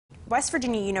West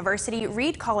Virginia University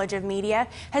Reed College of Media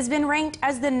has been ranked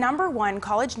as the #1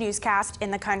 college newscast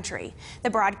in the country. The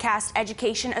Broadcast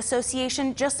Education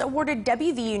Association just awarded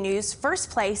WVU News first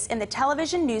place in the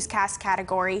television newscast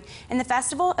category in the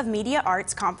Festival of Media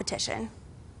Arts competition.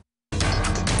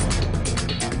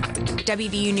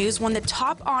 WVU News won the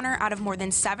top honor out of more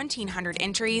than 1,700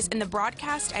 entries in the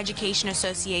Broadcast Education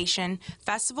Association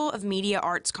Festival of Media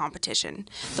Arts competition.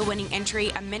 The winning entry,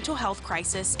 A Mental Health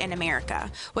Crisis in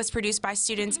America, was produced by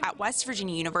students at West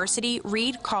Virginia University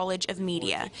Reed College of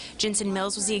Media. Jensen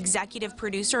Mills was the executive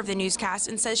producer of the newscast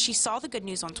and says she saw the good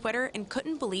news on Twitter and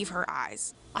couldn't believe her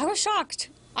eyes. I was shocked.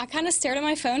 I kind of stared at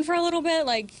my phone for a little bit,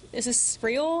 like, is this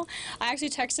real? I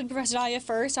actually texted Professor Dahlia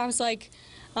first. I was like,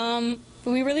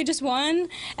 we really just won.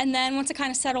 And then once it kind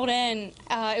of settled in,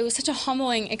 it was such a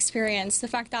humbling experience. The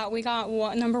fact that we got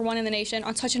 #1 in the nation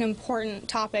on such an important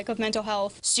topic of mental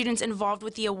health. Students involved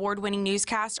with the award-winning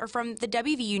newscast are from the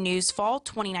WVU News Fall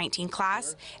 2019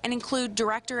 class and include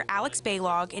director Alex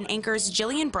Baylog and anchors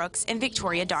Jillian Brooks and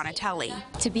Victoria Donatelli.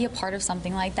 To be a part of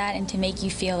something like that and to make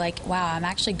you feel like, wow, I'm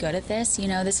actually good at this, you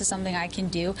know, this is something I can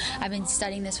do. I've been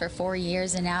studying this for 4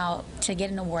 years, and now to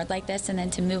get an award like this and then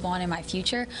to move on in my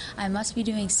future, I must be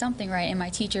doing something right, and my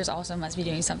teachers also must be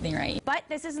doing something right. But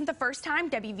this isn't the first time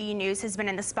WVU News has been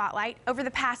in the spotlight. Over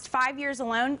the past 5 years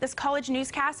alone, this college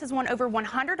newscast has won over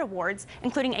 100 awards,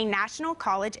 including a National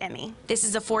College Emmy. This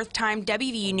is the 4th time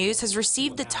WVU News has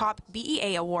received the top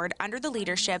BEA award under the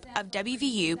leadership of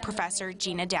WVU Professor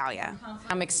Gina Dahlia.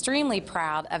 I'm extremely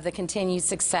proud of the continued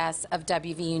success of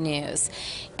WVU News,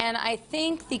 and I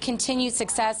think the continued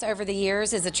success over the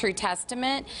years is a true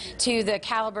testament to the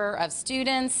caliber of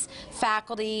students,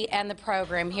 faculty, and the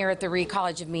program here at the Reed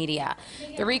College of Media.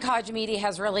 The Reed College of Media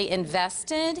has really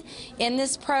invested in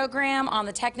this program on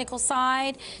the technical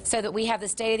side so that we have the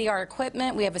state-of-the-art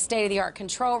equipment, we have a state-of-the-art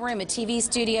control room, a TV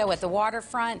studio at the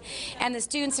waterfront, and the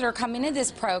students that are coming into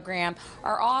this program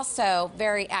are also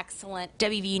very excellent.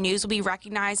 WVU News will be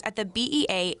recognized at the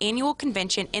BEA Annual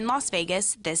Convention in Las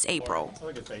Vegas this April.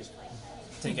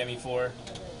 Take Emmy for.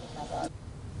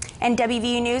 And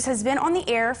WVU News has been on the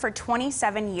air for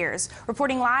 27 years.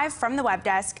 Reporting live from the web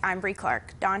desk, I'm Bree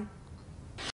Clark. Dawn.